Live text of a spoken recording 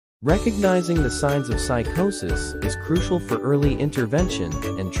Recognizing the signs of psychosis is crucial for early intervention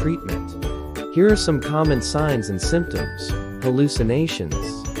and treatment. Here are some common signs and symptoms.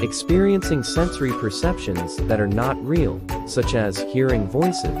 Hallucinations. Experiencing sensory perceptions that are not real, such as hearing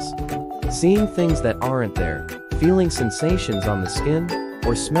voices, seeing things that aren't there, feeling sensations on the skin,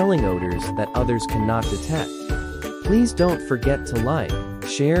 or smelling odors that others cannot detect. Please don't forget to like,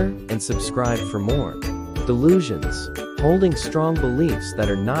 share, and subscribe for more. Delusions. Holding strong beliefs that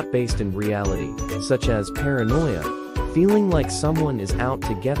are not based in reality, such as paranoia, feeling like someone is out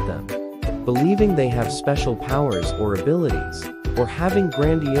to get them, believing they have special powers or abilities, or having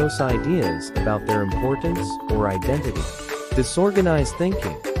grandiose ideas about their importance or identity. Disorganized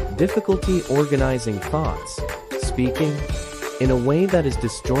thinking. Difficulty organizing thoughts, speaking in a way that is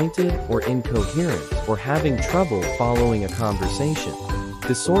disjointed or incoherent, or having trouble following a conversation.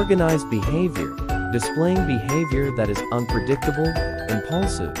 Disorganized behavior. Displaying behavior that is unpredictable,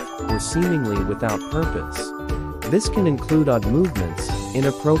 impulsive, or seemingly without purpose. This can include odd movements,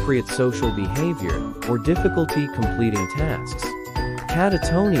 inappropriate social behavior, or difficulty completing tasks.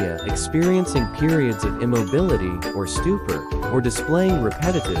 Catatonia. Experiencing periods of immobility or stupor, or displaying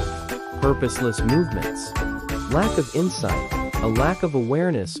repetitive, purposeless movements. Lack of insight. A lack of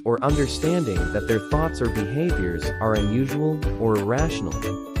awareness or understanding that their thoughts or behaviors are unusual or irrational,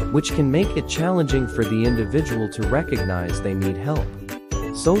 which can make it challenging for the individual to recognize they need help.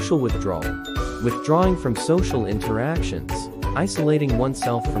 Social withdrawal. Withdrawing from social interactions, isolating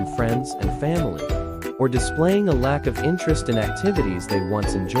oneself from friends and family, or displaying a lack of interest in activities they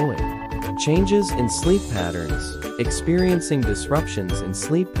once enjoyed. Changes in sleep patterns. Experiencing disruptions in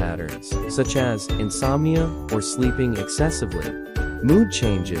sleep patterns, such as insomnia or sleeping excessively. Mood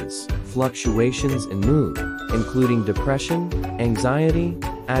changes. Fluctuations in mood, including depression, anxiety,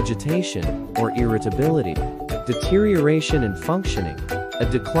 agitation, or irritability. Deterioration in functioning. A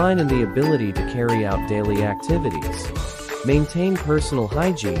decline in the ability to carry out daily activities. Maintain personal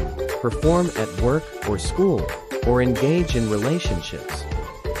hygiene. Perform at work or school, or engage in relationships.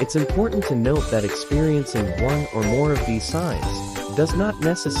 It's important to note that experiencing one or more of these signs does not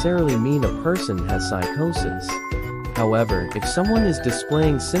necessarily mean a person has psychosis. However, if someone is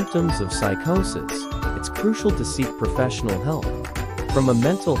displaying symptoms of psychosis, it's crucial to seek professional help from a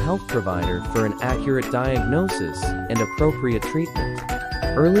mental health provider for an accurate diagnosis and appropriate treatment.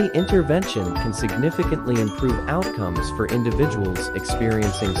 Early intervention can significantly improve outcomes for individuals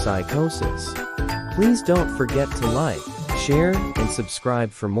experiencing psychosis. Please don't forget to like, share, and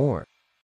subscribe for more.